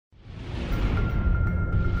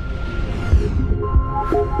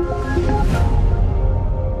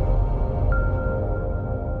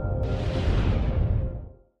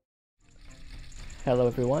Hello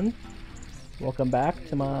everyone, welcome back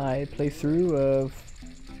to my playthrough of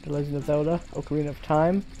The Legend of Zelda Ocarina of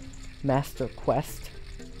Time Master Quest.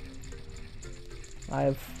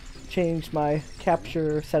 I've changed my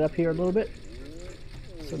capture setup here a little bit,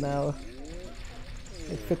 so now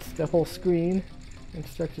it fits the whole screen and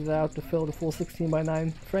stretches out to fill the full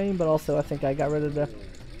 16:9 frame, but also I think I got rid of the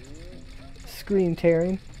screen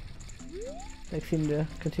tearing that seemed to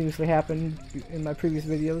continuously happen in my previous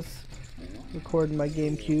videos recording my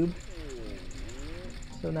GameCube.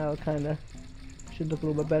 So now it kinda should look a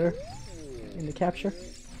little bit better in the capture.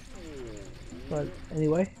 But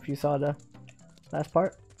anyway, if you saw the last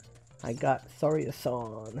part, I got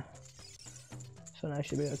Sorry-a-Song. So now I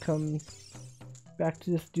should be able to come back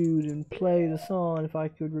to this dude and play the song if I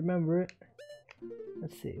could remember it.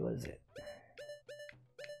 Let's see, what is it?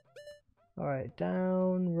 Alright,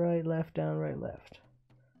 down, right, left, down, right, left.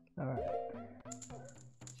 Alright.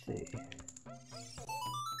 Let's see.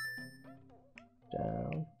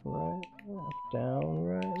 Down, right, left, down,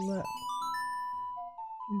 right, left.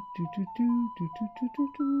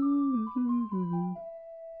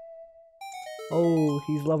 Oh,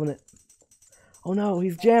 he's loving it. Oh no,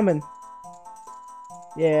 he's jamming.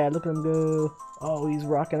 Yeah, look at him go. Oh, he's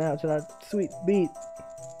rocking out to that sweet beat.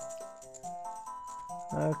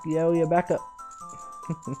 Yeah, oh yeah, back up.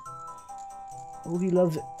 Oh, he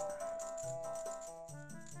loves it.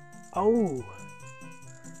 Oh.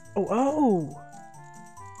 Oh, oh.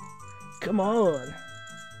 Come on.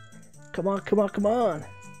 Come on, come on, come on.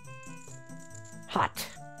 Hot.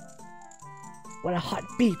 What a hot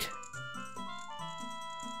beat.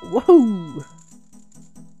 Whoa.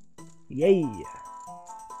 Yay.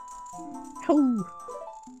 Oh.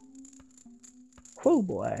 Whoa,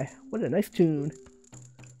 boy. What a nice tune.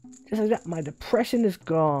 Just like that, my depression is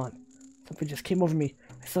gone. Something just came over me.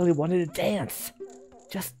 I suddenly wanted to dance.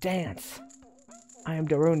 Just dance. I am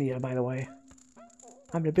Daronia, by the way.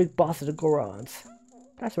 I'm the big boss of the Gorons.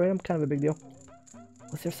 That's right, I'm kind of a big deal.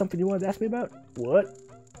 Was there something you wanted to ask me about? What?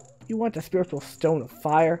 You want the spiritual stone of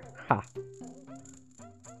fire? Ha.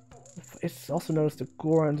 It's also known as the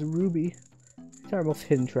Goron's ruby. It's our most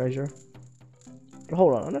hidden treasure. But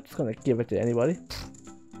hold on, I'm not just gonna give it to anybody.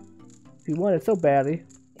 If you want it so badly,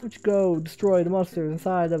 why don't you go destroy the monsters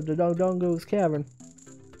inside of the Dodongo's cavern?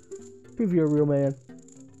 Prove you're a real man.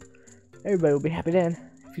 Everybody will be happy then.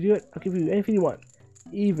 If you do it, I'll give you anything you want.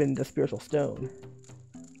 Even the spiritual stone.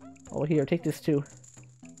 Oh, here, take this too.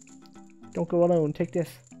 Don't go alone, take this.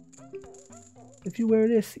 If you wear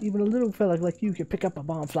this, even a little fella like you can pick up a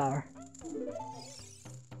bomb flower.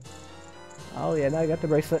 Oh yeah, now I got the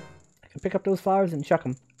bracelet. I can pick up those flowers and chuck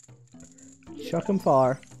them. Chuck them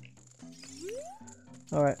far.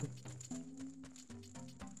 Alright.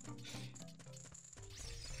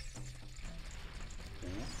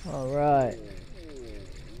 Alright.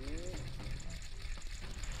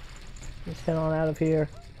 Let's head on out of here.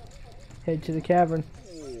 Head to the cavern.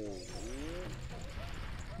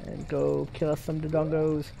 And go kill us some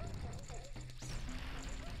Dodongos.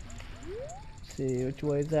 See which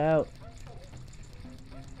way's out.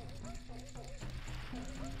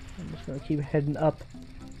 I'm just gonna keep heading up.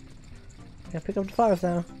 Gotta pick up the flowers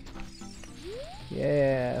now.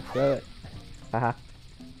 Yeah, throw it. Haha.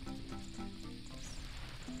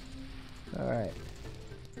 Alright.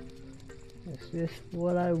 Is this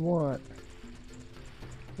what I want?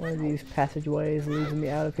 One of these passageways leads me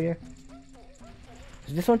out of here.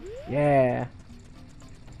 Is this one? Yeah.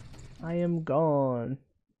 I am gone.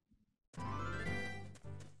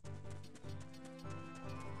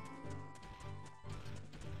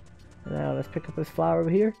 Now let's pick up this flower over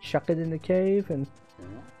here, chuck it in the cave, and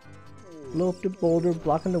blow up the boulder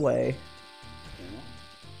blocking the way.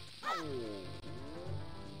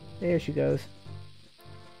 There she goes.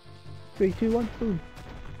 3, 2, 1, boom.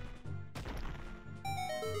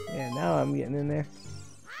 Yeah, now I'm getting in there.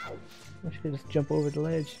 I wish I could just jump over the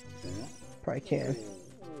ledge. Probably can.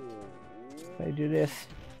 If I do this,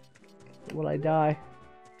 will I die?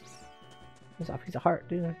 There's a piece of heart,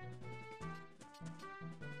 dude.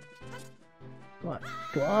 Come on.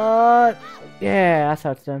 Come on! Yeah, that's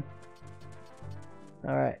how it's done.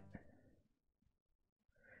 Alright.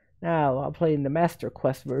 Now, I'm playing the Master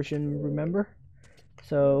Quest version, remember?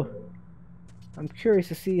 So, I'm curious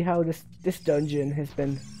to see how this dungeon has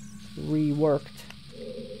been reworked.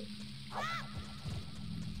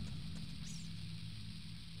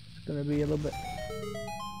 It's gonna be a little bit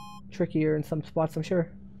trickier in some spots, I'm sure.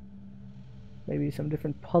 Maybe some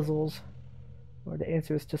different puzzles, or the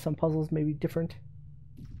answers to some puzzles may be different.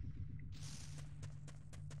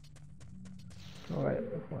 Alright,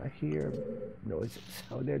 I hear noises.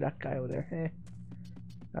 Oh, there, that guy over there. Eh.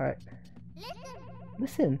 Alright.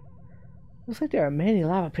 Listen. Looks like there are many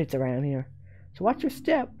lava pits around here. So watch your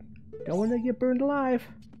step. Don't want to get burned alive.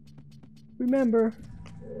 Remember,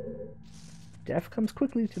 death comes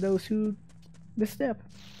quickly to those who misstep.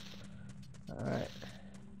 Alright.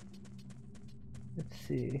 Let's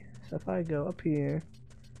see. So if I go up here,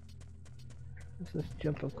 let's just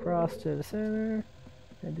jump across to the center.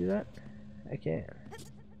 Can I do that? I can.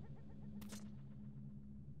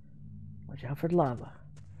 Watch out for the lava.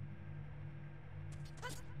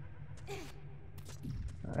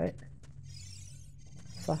 Alright.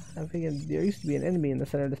 So I'm thinking there used to be an enemy in the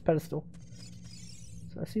center of this pedestal.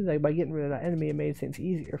 So it seems like by getting rid of that enemy it made things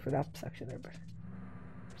easier for that section there. But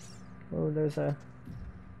oh, there's a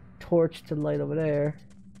torch to light over there.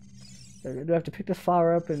 Do I have to pick this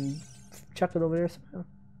flower up and chuck it over there somehow?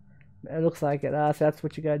 It looks like it. So that's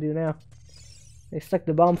what you gotta do now. They stuck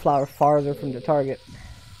the bomb flower farther from the target.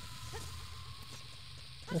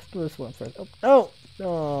 Let's do this one first. Oh!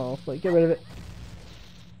 Oh! Wait, get rid of it.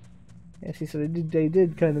 Yeah, see, so they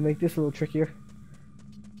did kind of make this a little trickier.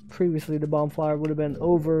 Previously, the bomb flower would have been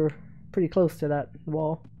over pretty close to that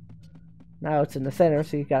wall. Now it's in the center,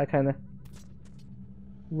 so you gotta kind of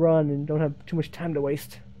run and don't have too much time to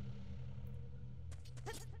waste.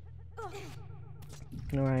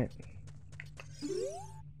 Alright.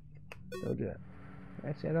 Don't do that.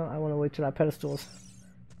 Actually, I want to wait till that pedestal is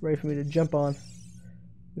ready for me to jump on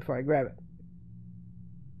before I grab it.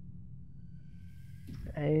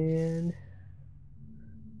 And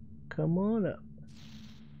come on up.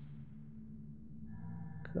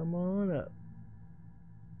 Come on up.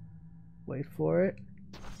 Wait for it.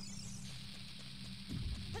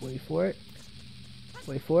 Wait for it.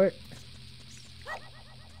 Wait for it.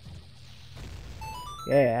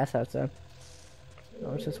 Yeah, that's how it's done.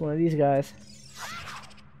 Oh, it's just one of these guys.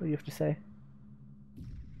 What do you have to say?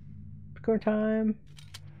 Current time.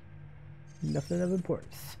 Nothing of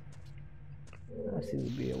importance. That seems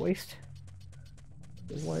to be a waste.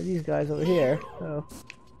 There's one of these guys over here. Oh.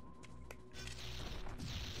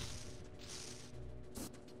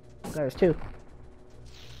 There's two.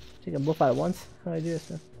 Take them both out at once. How do I do this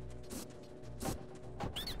then?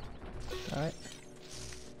 Alright.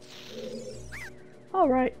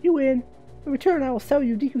 Alright, you win. In return, I will sell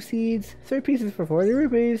you DQ seeds. 3 pieces for 40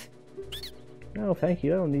 rupees. No, thank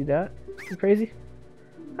you. I don't need that. You crazy?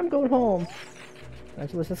 I'm going home. Alright,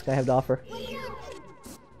 so what's this guy have to offer?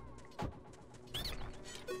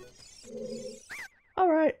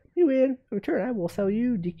 Alright, you win. In return, I will sell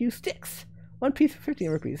you DQ sticks. 1 piece for 15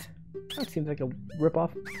 rupees. That seems like a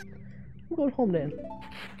ripoff. I'm going home then.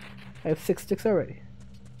 I have 6 sticks already.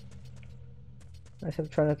 I just have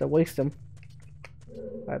to try not to waste them.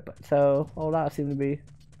 Alright, but so all that seemed to be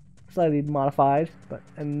slightly modified,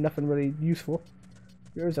 and nothing really useful.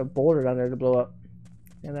 There's a boulder down there to blow up,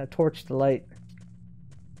 and a torch to light.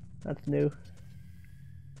 That's new.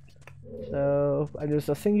 So there's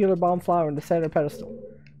a singular bomb flower in the center pedestal,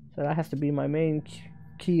 so that has to be my main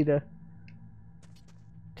key to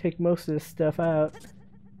take most of this stuff out.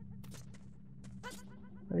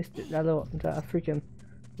 At least that little freaking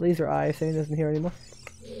laser eye thing isn't here anymore.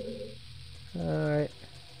 Alright.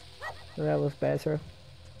 So that was bad, sir.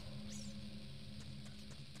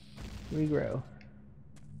 Regrow.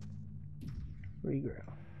 Regrow.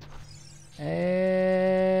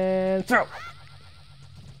 And throw!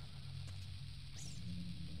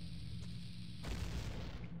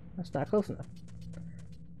 That's not close enough.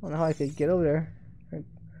 I don't know how I could get over there. I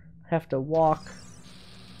have to walk.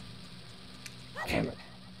 Damn it.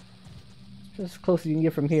 It's just as close as you can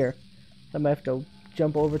get from here. I might have to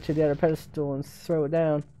jump over to the other pedestal and throw it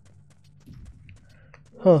down.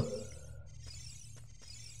 Huh.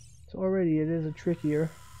 So already it is a trickier.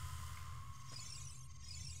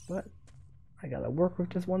 But I gotta work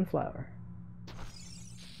with just one flower.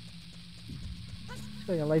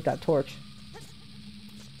 So I can light that torch.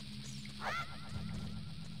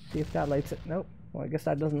 See if that lights it. Nope. Well, I guess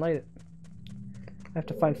that doesn't light it. I have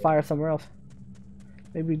to find fire somewhere else.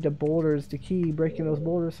 Maybe the boulder is the key, breaking those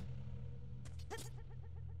boulders.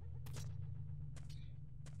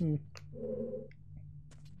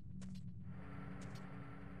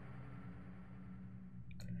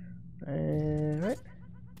 Alright.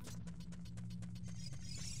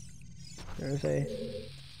 There's a...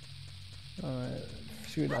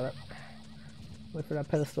 screw that up. Wait for that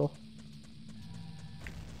pedestal.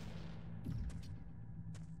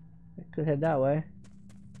 I could head that way.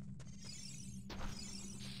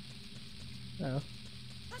 No.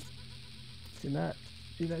 Do not.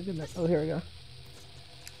 Do that. Good enough. Oh, here we go.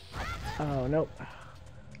 Oh, nope.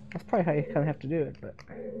 That's probably how you kind of have to do it, but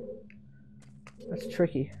that's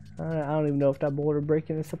tricky. I don't even know if that boulder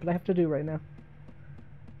breaking is something I have to do right now.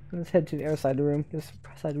 Let's head to the other side of the room. This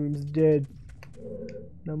side of the room is dead.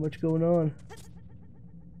 Not much going on.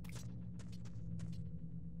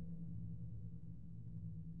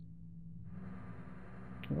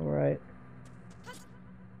 Alright.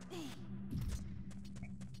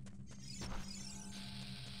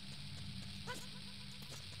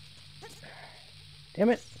 Damn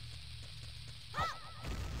it.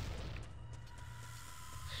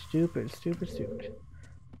 Stupid.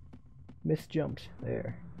 Misjumped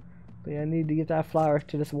there. But yeah, I need to get that flower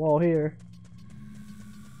to this wall here.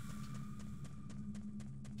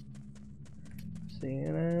 See,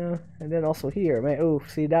 you know, and then also here, man. Oh,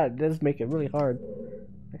 see, that does make it really hard.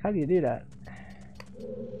 Like, how do you do that? I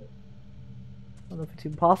don't know if it's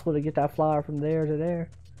even possible to get that flower from there to there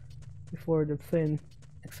before the thing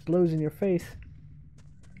explodes in your face.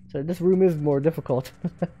 So this room is more difficult.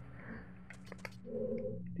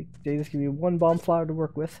 They just give you one bomb flower to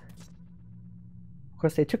work with. Of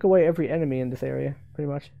course, they took away every enemy in this area, pretty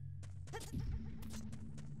much.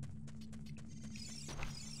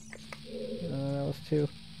 That was two.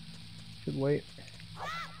 Should wait.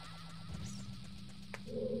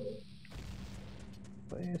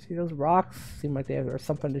 But you see those rocks? Seem like they have or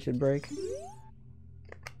something they should break.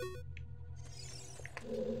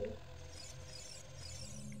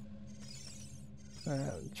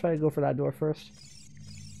 Try to go for that door first.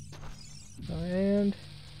 And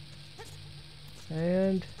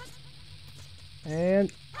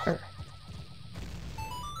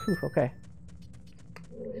whew, okay.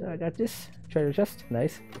 So I got this treasure chest.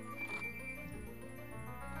 Nice.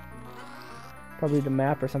 Probably the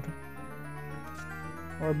map or something.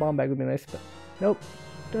 Or a bomb bag would be nice, but nope.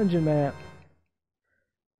 Dungeon map.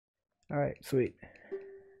 Alright, sweet.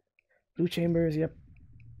 Blue chambers, yep.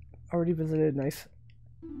 Already visited, nice.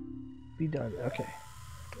 Be done, okay.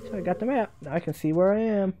 So I got the map. Now I can see where I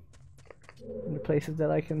am. In the places that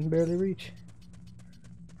I can barely reach.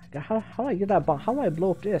 How do I get that bomb? How do I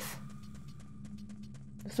blow up this?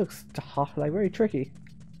 This looks like very tricky.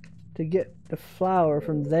 To get the flower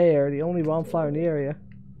from there, the only bomb flower in the area.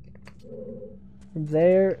 From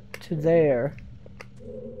there to there.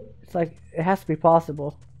 It's like, it has to be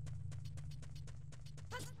possible.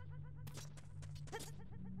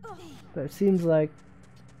 But it seems like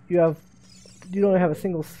you don't have a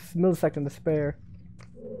single millisecond to spare.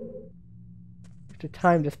 You have to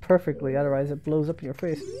time this perfectly, otherwise it blows up in your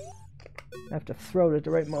face. I have to throw it at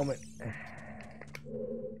the right moment.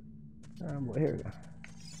 Well, here we go.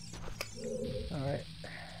 Alright.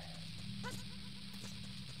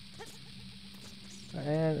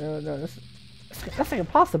 And no, that's like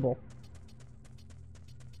impossible.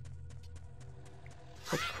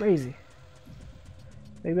 That's crazy.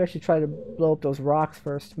 Maybe I should try to blow up those rocks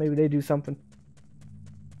first. Maybe they do something.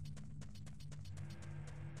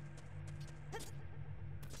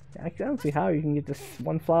 I don't see how you can get this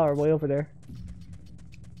one flower way over there.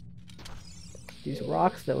 These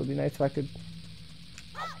rocks, that would be nice if I could.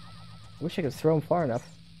 I wish I could throw them far enough.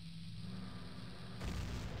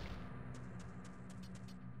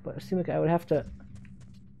 But it seems like I would have to.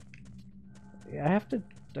 Yeah, I have to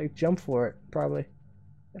like jump for it probably.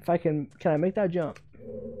 If I can I make that jump?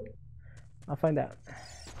 I'll find out.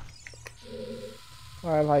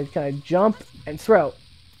 Or can I jump and throw?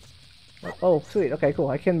 Oh, sweet. Okay, cool.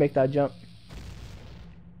 I can make that jump.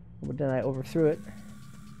 But then I overthrew it.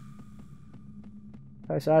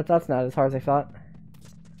 Alright, so that's not as hard as I thought.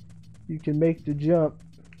 You can make the jump.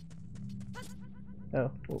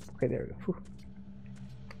 Oh, okay, there we go. Whew.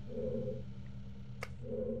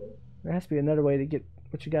 There has to be another way to get,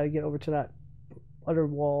 but you gotta get over to that other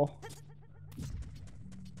wall.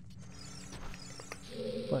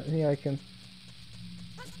 But here I can.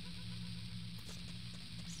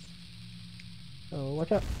 Oh,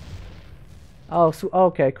 watch out. Oh, so,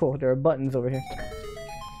 okay, cool. There are buttons over here.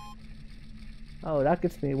 Oh, that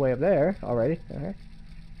gets me way up there already. Alright.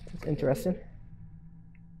 That's interesting.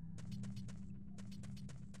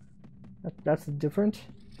 That's different.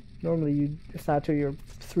 Normally, it's not until you're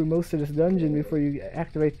through most of this dungeon before you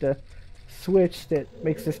activate the switch that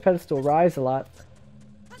makes this pedestal rise a lot.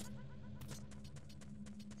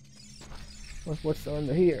 What's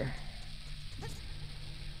under here?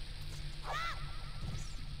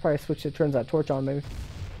 Probably a switch that turns that torch on, maybe.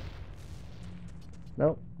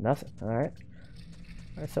 Nope, nothing. Alright.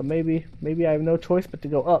 Alright, so maybe I have no choice but to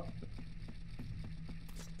go up.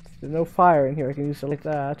 There's no fire in here. I can use it like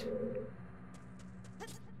that.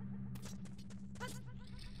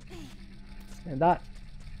 And that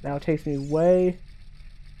now takes me way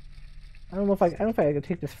I don't know if I can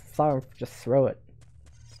take this flower and just throw it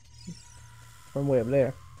from way up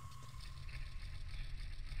there.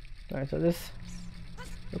 All right, so this.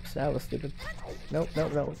 Oops, that was stupid. Nope,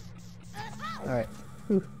 nope, nope. All right.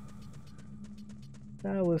 Whew.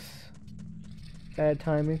 That was bad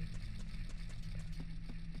timing.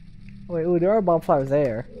 Wait, ooh, there are bomb flowers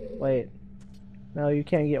there. Wait. No, you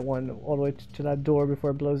can't get one all the way to that door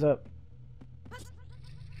before it blows up.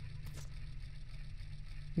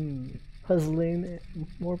 Puzzling.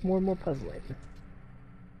 More puzzling.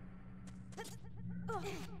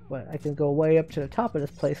 But I can go way up to the top of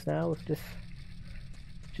this place now with this,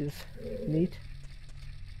 which is neat.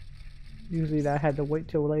 Usually I had to wait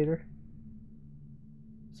till later.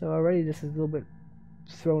 So already this is a little bit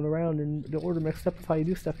thrown around and the order mixed up with how you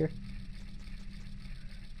do stuff here.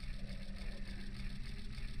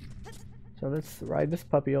 So let's ride this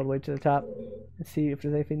puppy all the way to the top and see if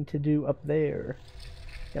there's anything to do up there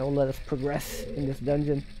that will let us progress in this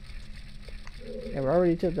dungeon. And we're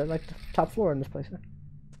already to the, like, the top floor in this place now.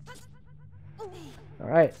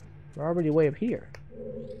 Alright, we're already way up here.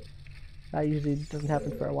 That usually doesn't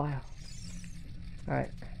happen for a while. Alright.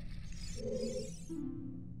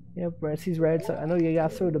 Yep, red sees red, so I know you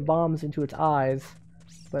gotta throw the bombs into its eyes,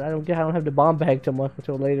 but I don't have the bomb bag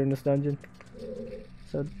until later in this dungeon.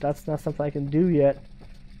 So that's not something I can do yet.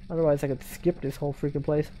 Otherwise I could skip this whole freaking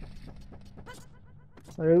place.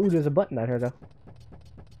 Ooh, there's a button out here though.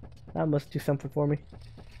 That must do something for me.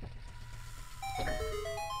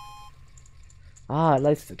 Ah, it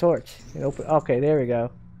lights the torch. It open. Okay, there we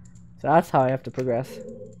go. So that's how I have to progress.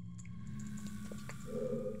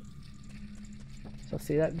 So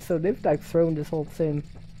see that? So they've like thrown this whole thing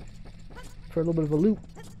for a little bit of a loop.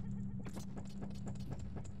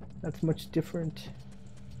 That's much different.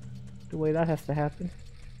 The way that has to happen.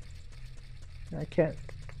 I can't.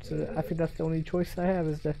 So I think that's the only choice I have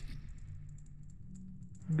is to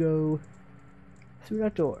go through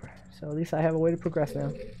that door. So at least I have a way to progress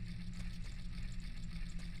now.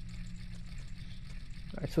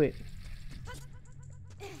 Alright, sweet.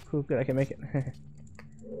 Cool, good, I can make it.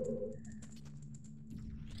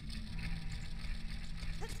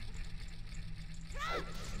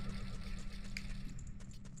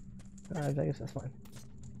 Alright, I guess that's fine.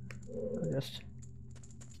 I'll just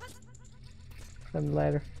climb the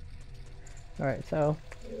ladder. Alright, so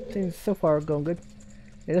things so far are going good.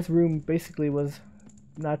 Yeah, this room basically was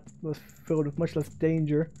filled with much less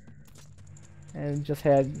danger and just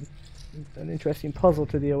had an interesting puzzle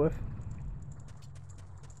to deal with.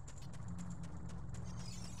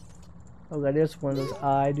 Oh, that is one of those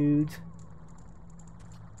eye dudes.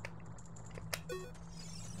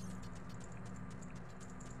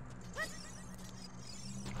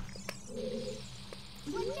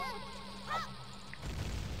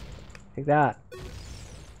 Take that.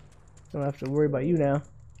 Don't have to worry about you now.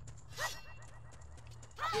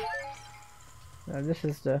 Now this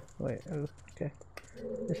is the okay.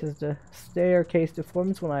 This is the staircase that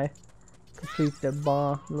forms when I complete the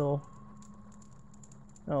little.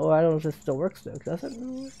 Oh, I don't know if this still works though. Does it?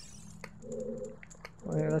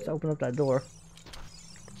 Well, here, let's open up that door.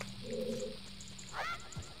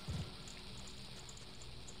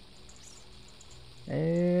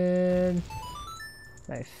 And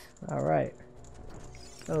nice. All right.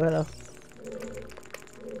 Oh, hello.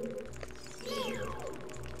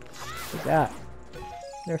 What's that?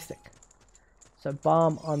 They're stick. It's a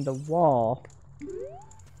bomb on the wall.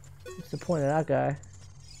 What's the point of that guy?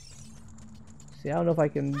 See, I don't know if I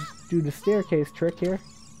can do the staircase trick here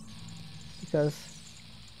because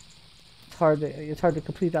it's hard to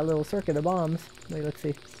complete that little circuit of bombs. Wait, let's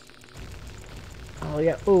see. Oh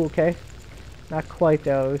yeah. Oh, okay. Not quite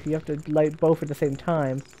though. You have to light both at the same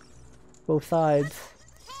time. Both sides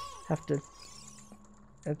have to.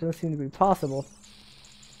 That doesn't seem to be possible.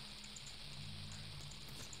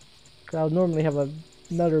 I'll normally have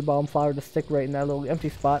another bomb flower to stick right in that little empty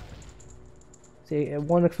spot. See,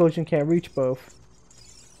 one explosion can't reach both.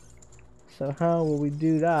 So how will we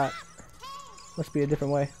do that? Must be a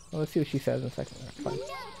different way. Well, let's see what she says in a second. Fine.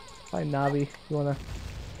 Fine, Navi. You wanna?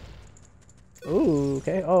 Ooh,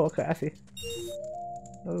 okay. Oh, okay. I see.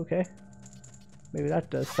 Okay. Maybe that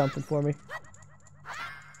does something for me.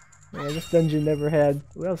 Yeah, this dungeon never had.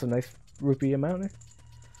 Well, that was a nice rupee amount there.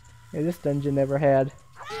 Yeah, this dungeon never had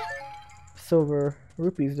silver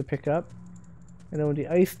rupees to pick up. And then with the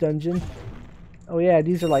ice dungeon, oh yeah,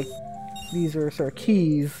 these are sort of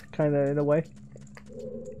keys, kind of in a way.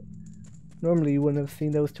 Normally you wouldn't have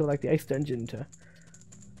seen those till like the ice dungeon to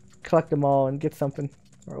collect them all and get something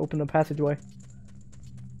or open a passageway.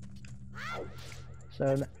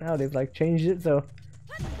 So now they've like changed it, so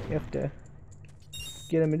you have to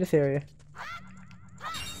get them in this area.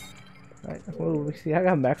 Alright, well, we see, I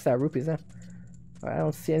got maxed out rupees now. Alright, I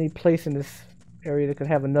don't see any place in this area that could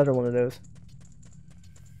have another one of those.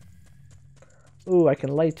 Ooh, I can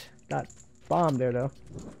light that bomb there, though.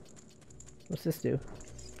 What's this do?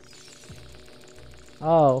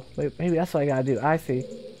 Oh, wait, maybe that's what I gotta do. I see.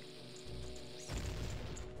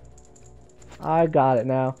 I got it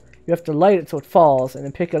now. You have to light it so it falls, and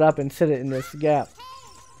then pick it up and sit it in this gap.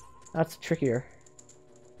 That's trickier.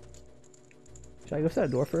 Should I go to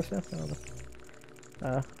that door first now? I don't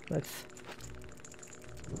know. Let's...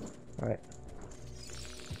 Alright.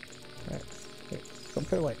 Alright. Wait, come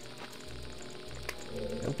put it away.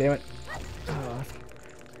 Oh, damn it. Oh,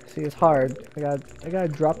 see, it's hard. I gotta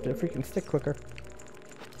drop the freaking stick quicker.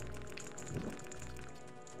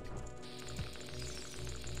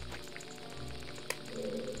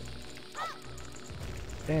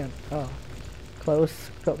 Damn. Oh. Close.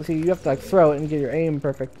 See, you have to like throw it and get your aim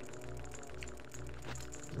perfect.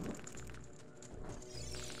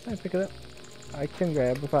 Can I pick it up? I can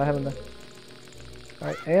grab without having to.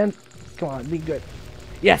 Alright, and come on, be good.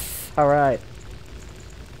 Yes! Alright.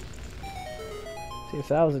 See,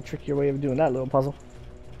 so that was a trickier way of doing that little puzzle.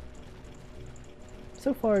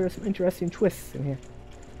 So far, there's some interesting twists in here.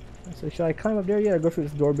 So should I climb up there yet or go through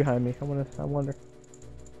this door behind me? I wonder.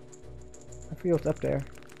 I forget what's up there.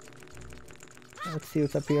 Let's see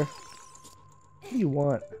what's up here. What do you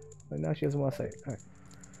want? Like, now she doesn't want to say. Alright.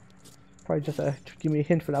 Probably just give me a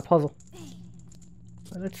hint for that puzzle.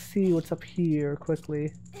 Let's see what's up here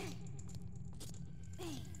quickly.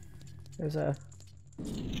 There's a...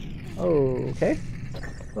 Okay.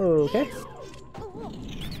 Okay.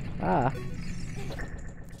 Ah.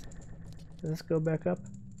 Let's go back up.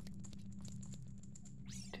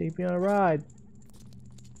 Take me on a ride.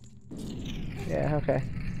 Yeah, okay.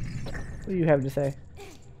 What do you have to say?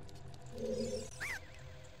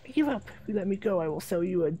 Give up. If you let me go, I will sell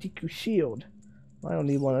you a Deku shield. Well, I don't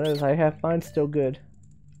need one of those. I have mine still good.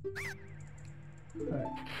 Alright.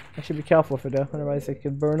 I should be careful with it though, otherwise it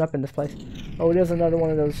could burn up in this place. Oh, there's another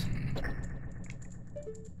one of those.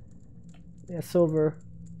 Yeah, silver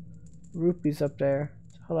rupees up there.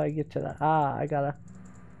 So how do I get to that? Ah, I gotta...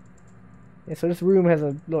 Yeah, so this room has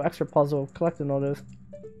a little extra puzzle of collecting all those.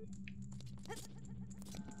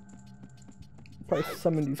 Probably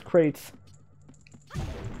summon these crates.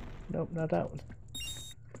 Nope, not that one.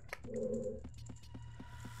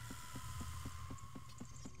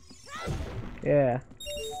 Yeah.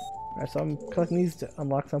 Alright, so I'm collecting these to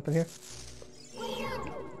unlock something here.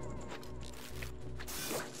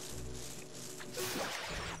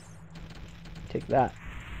 Take that.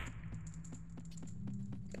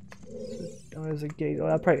 Oh, there's a gate. Oh,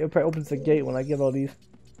 it probably opens the gate when I get all these.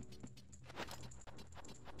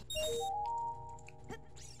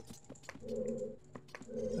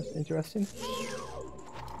 That's interesting.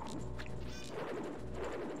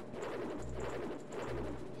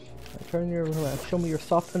 Turn your around. Show me your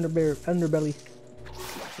soft underbelly.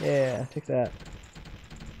 Yeah, take that.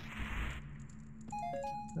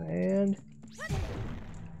 And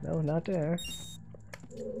no, not there.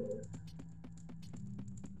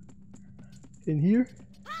 In here?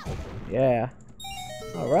 Yeah.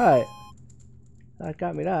 All right. That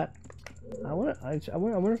got me that. I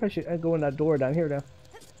wonder if I should go in that door down here now.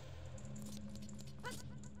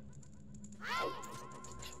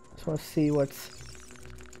 Just want to see what's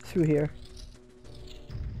through here.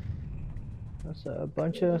 That's a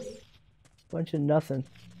bunch of nothing.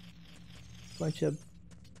 Bunch of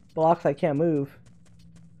blocks I can't move.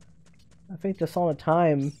 I think the Song of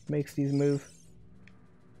Time makes these move.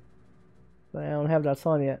 But I don't have that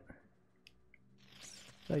song yet.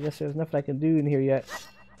 So I guess there's nothing I can do in here yet.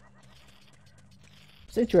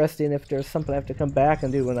 It's interesting if there's something I have to come back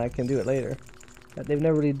and do when I can do it later. But they've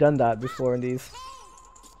never really done that before in these.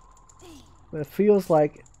 But it feels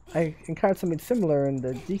like I encountered something similar in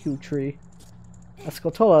the Deku tree. A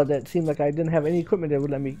Skulltula that seemed like I didn't have any equipment that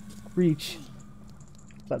would let me reach.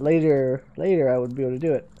 But later I would be able to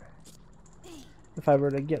do it. If I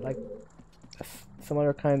were to get like some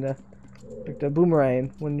other kind of, like the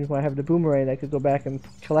boomerang. When I have the boomerang, I could go back and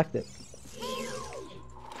collect it.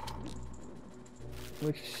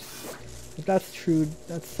 Which, if that's true,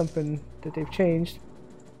 that's something that they've changed.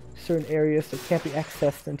 Certain areas that can't be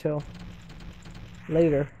accessed until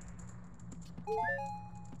later.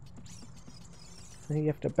 I think you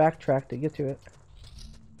have to backtrack to get to it.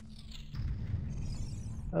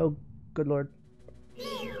 Oh, good lord.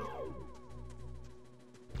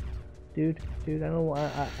 Dude, I don't want.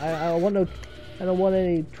 I don't want no. I don't want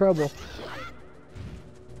any trouble.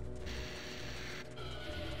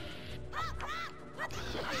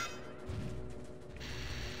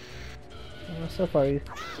 So far, he's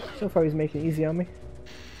So far he's making it easy on me.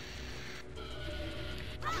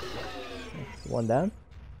 One down.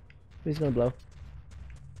 He's gonna blow.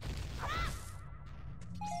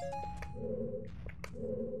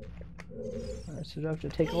 Alright, so do I have to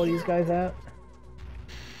take all these guys out?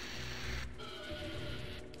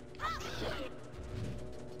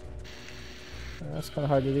 That's kind of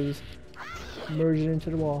hard to do. Just merge it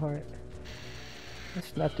into the wall. Alright.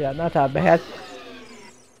 That's not that bad.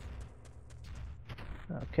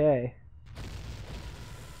 Okay.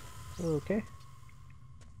 Okay.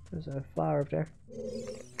 There's a flower up there.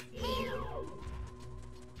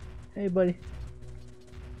 Hey, buddy.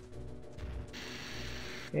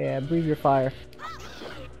 Yeah, breathe your fire.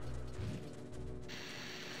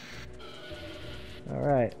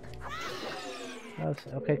 Alright.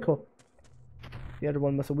 Okay, cool. The other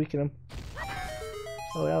one must have weakened him.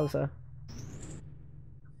 Oh, that was a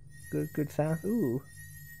good sound. Ooh.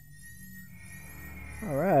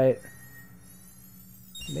 Alright.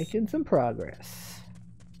 Making some progress.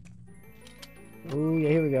 Oh yeah,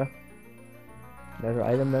 here we go. Another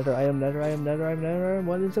item, another item, another item, another item, another item.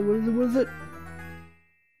 What is it? What is it? What is it?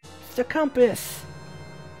 It's the compass!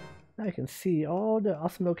 Now I can see all the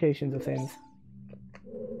awesome locations of things.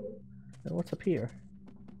 And what's up here?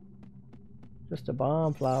 Just a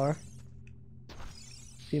bomb flower.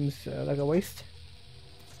 Seems like a waste.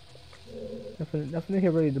 Nothing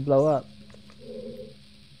here ready to blow up.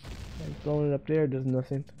 And blowing it up there does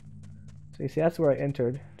nothing. So you see, that's where I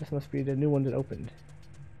entered. This must be the new one that opened.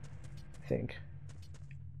 I think.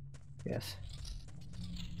 Yes.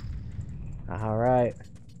 Alright.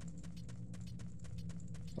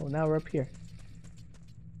 Oh, now we're up here.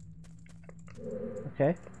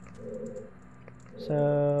 Okay.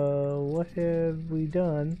 So, what have we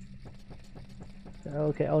done?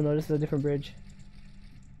 Okay, oh no, this is a different bridge.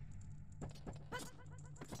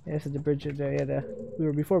 Yeah, this is the bridge that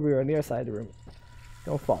before we were on the other side of the room.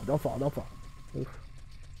 Don't fall, don't fall, don't fall. Oof.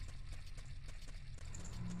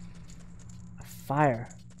 A fire.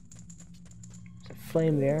 There's a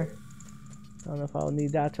flame there. I don't know if I'll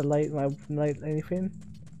need that to light anything.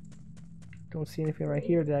 Don't see anything right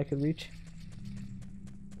here that I could reach.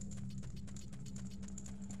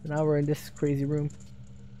 Now we're in this crazy room.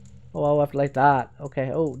 Oh, I'll have to light that.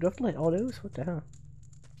 Okay. Oh, do I have to light all those? What the hell?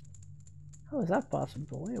 How is that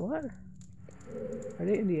possible? Wait, what? Are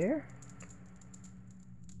they in the air?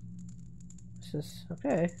 This is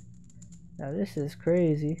okay. Now this is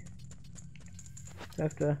crazy. Do I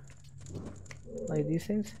have to light these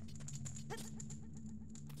things?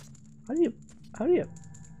 How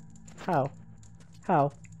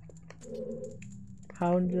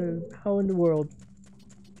in the world?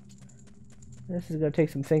 This is gonna take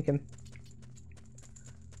some thinking.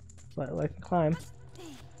 But I can climb.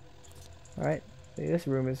 Alright. This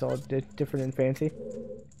room is all different and fancy.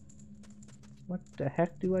 What the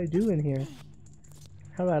heck do I do in here?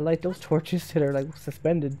 How do I light those torches that are like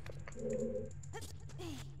suspended?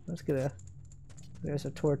 Let's get a... There's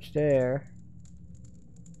a torch there.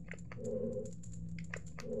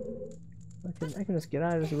 I can just get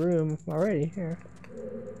out of this room already. Here.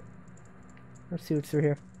 Let's see what's through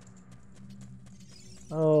here.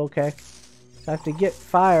 Oh, okay. So I have to get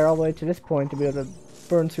fire all the way to this point to be able to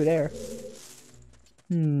burn through there.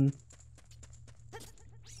 Oh,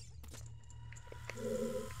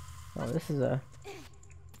 this is a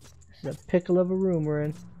pickle of a room we're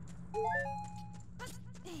in.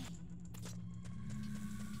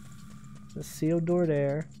 The sealed door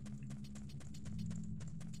there.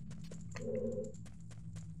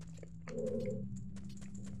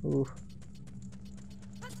 Ooh.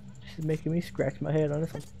 This is making me scratch my head on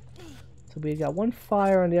this one. So we got one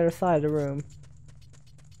fire on the other side of the room.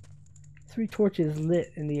 3 torches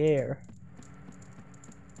lit in the air.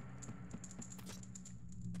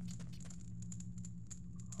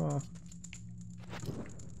 Huh.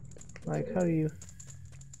 Like, how do you...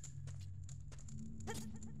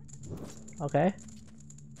 Okay.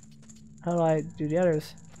 How do I do the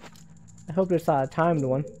others? I hope it's not a timed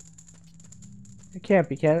one. It can't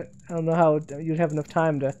be, can it? I don't know how you'd have enough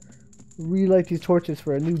time to relight these torches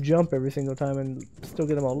for a new jump every single time and still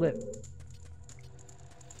get them all lit.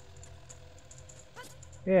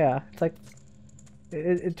 Yeah, it's like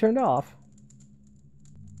it turned off.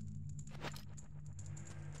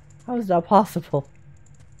 How is that possible?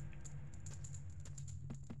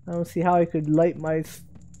 I don't see how I could light my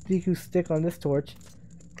Deku stick on this torch,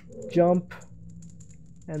 jump,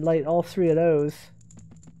 and light all 3 of those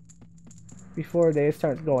before they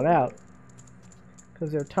start going out,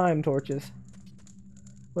 because they're time torches.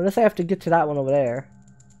 Well, unless I have to get to that one over there.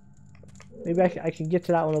 Maybe I can get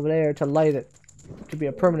to that one over there to light it, to be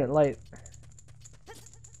a permanent light.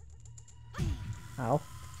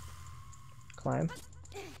 Climb.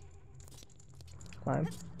 Climb.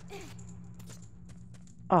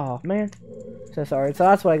 Oh, man. So sorry. So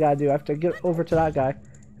that's what I gotta do. I have to get over to that guy.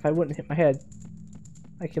 If I wouldn't hit my head.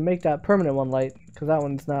 I can make that permanent one light, because that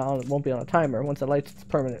one's not on, won't be on a timer. Once it lights, it's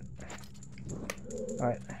permanent.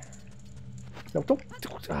 Alright. No, don't.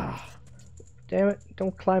 Damn it.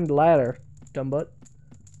 Don't climb the ladder, dumb butt.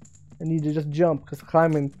 I need to just jump, because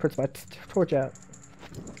climbing puts my torch out.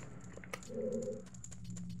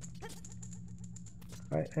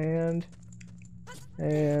 Alright, and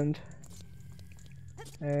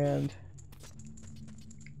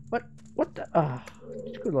what the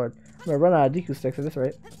good lord. I'm gonna run out of Deku sticks at this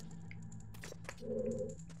rate.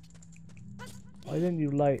 Why didn't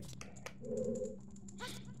you light?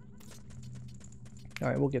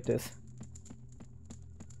 Alright, we'll get this.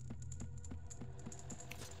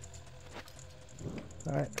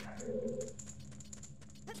 Alright.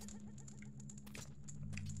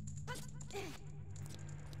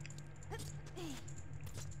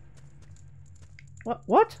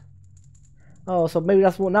 What? Oh, so maybe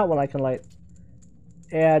that's not one I can light.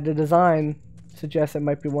 Yeah, the design suggests it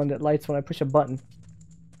might be one that lights when I push a button.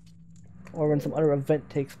 Or when some other event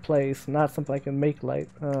takes place, not something I can make light.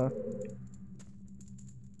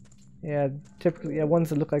 Yeah, typically, yeah, ones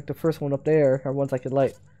that look like the first one up there are ones I can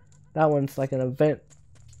light. That one's like an event.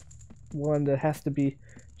 One that has to be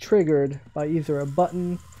triggered by either a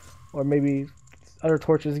button or maybe other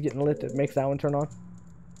torches getting lit that makes that one turn on.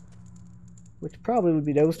 Which probably would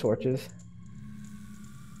be those torches.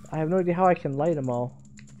 I have no idea how I can light them all.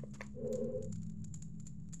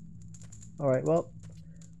 Alright, well,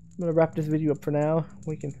 I'm going to wrap this video up for now.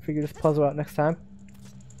 We can figure this puzzle out next time.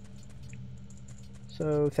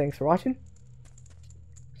 So, thanks for watching.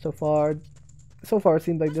 So far it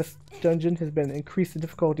seems like this dungeon has been increased in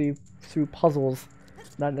difficulty through puzzles,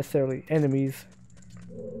 not necessarily enemies.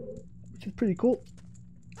 Which is pretty cool.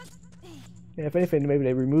 Yeah, if anything, maybe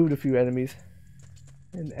they removed a few enemies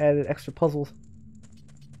and added extra puzzles.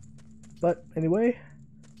 But anyway,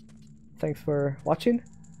 thanks for watching.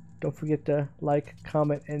 Don't forget to like,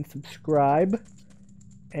 comment, and subscribe.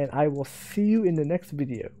 And I will see you in the next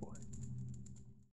video.